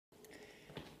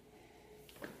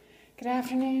Good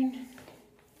afternoon.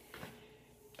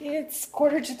 It's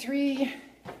 2:45,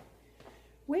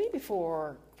 way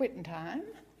before quitting time,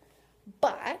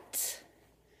 but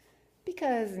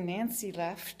because Nancy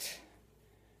left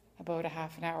about a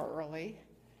half an hour early,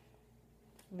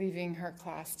 leaving her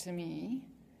class to me,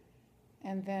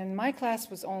 and then my class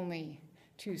was only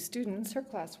 2 students, her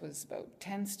class was about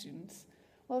 10 students.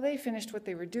 Well, they finished what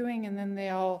they were doing, and then they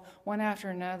all, one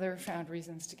after another, found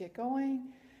reasons to get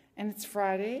going. And it's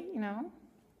Friday,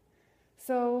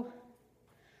 So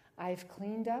I've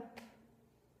cleaned up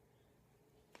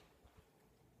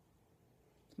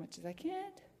as much as I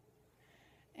can,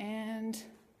 and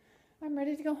I'm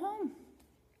ready to go home.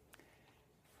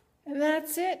 And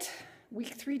that's it,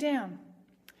 week 3 down.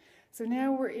 So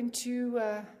now we're into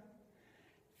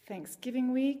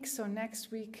Thanksgiving week. So next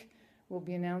week we'll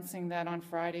be announcing that on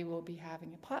Friday we'll be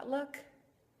having a potluck.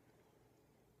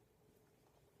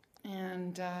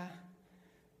 And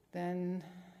then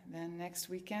next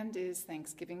weekend is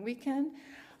Thanksgiving weekend,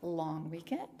 a long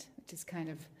weekend, which is kind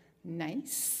of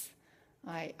nice.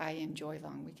 I enjoy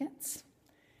long weekends.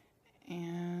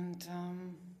 And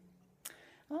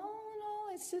all in all,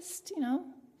 it's just,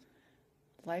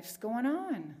 life's going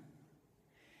on.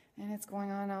 And it's going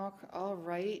on all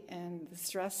right, and the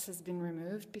stress has been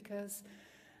removed because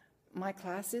my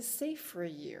class is safe for a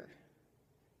year.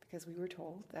 Because we were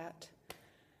told that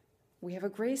we have a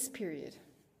grace period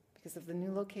because of the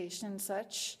new location and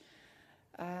such.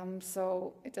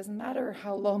 So it doesn't matter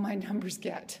how low my numbers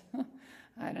get.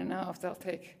 I don't know if they'll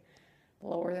take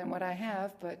lower than what I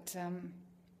have, but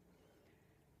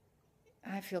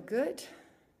I feel good.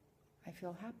 I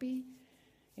feel happy.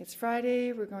 It's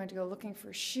Friday. We're going to go looking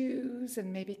for shoes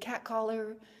and maybe cat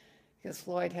collar because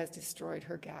Floyd has destroyed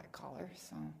her cat collar.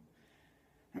 So.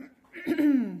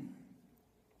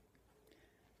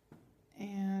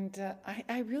 And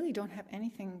I really don't have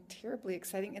anything terribly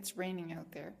exciting. It's raining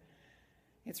out there.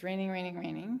 It's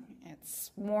raining.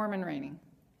 It's warm and raining.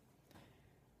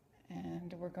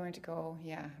 And we're going to go,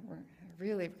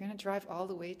 we're going to drive all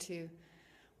the way to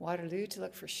Waterloo to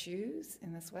look for shoes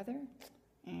in this weather.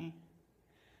 I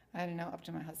don't know, up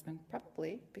to my husband,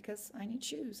 probably, because I need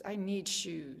shoes. I need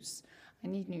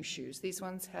new shoes. These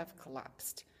ones have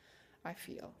collapsed, I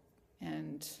feel.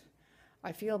 And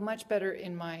I feel much better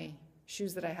in my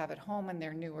shoes that I have at home, and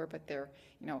they're newer, but they're,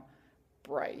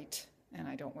 bright, and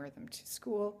I don't wear them to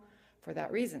school for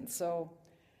that reason. So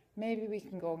maybe we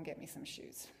can go and get me some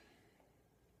shoes.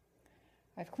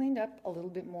 I've cleaned up a little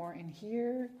bit more in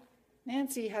here.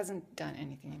 Nancy hasn't done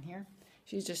anything in here.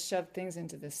 She's just shoved things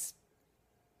into this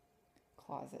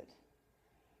closet.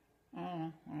 I don't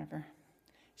know, whatever.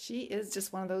 She is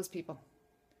just one of those people.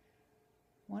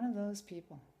 One of those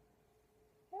people.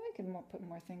 Well, we could put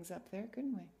more things up there,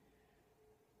 couldn't we?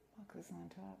 What goes on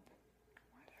top?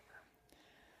 Whatever.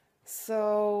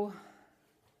 So,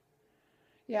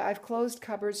 I've closed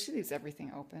cupboards. She leaves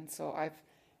everything open. So I've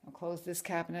closed this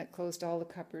cabinet, closed all the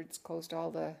cupboards, closed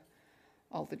all the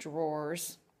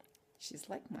drawers. She's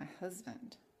like my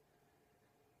husband.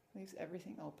 Leaves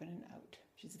everything open and out.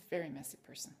 She's a very messy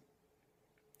person.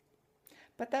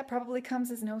 But that probably comes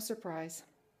as no surprise.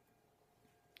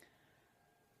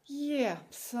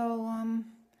 So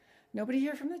nobody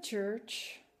here from the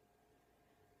church.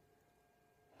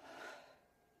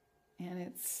 And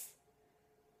it's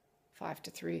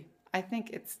 2:55. I think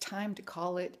it's time to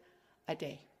call it a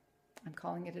day. I'm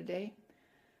calling it a day.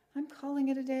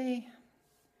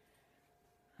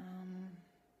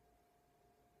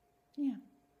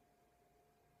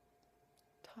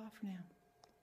 Ta for now.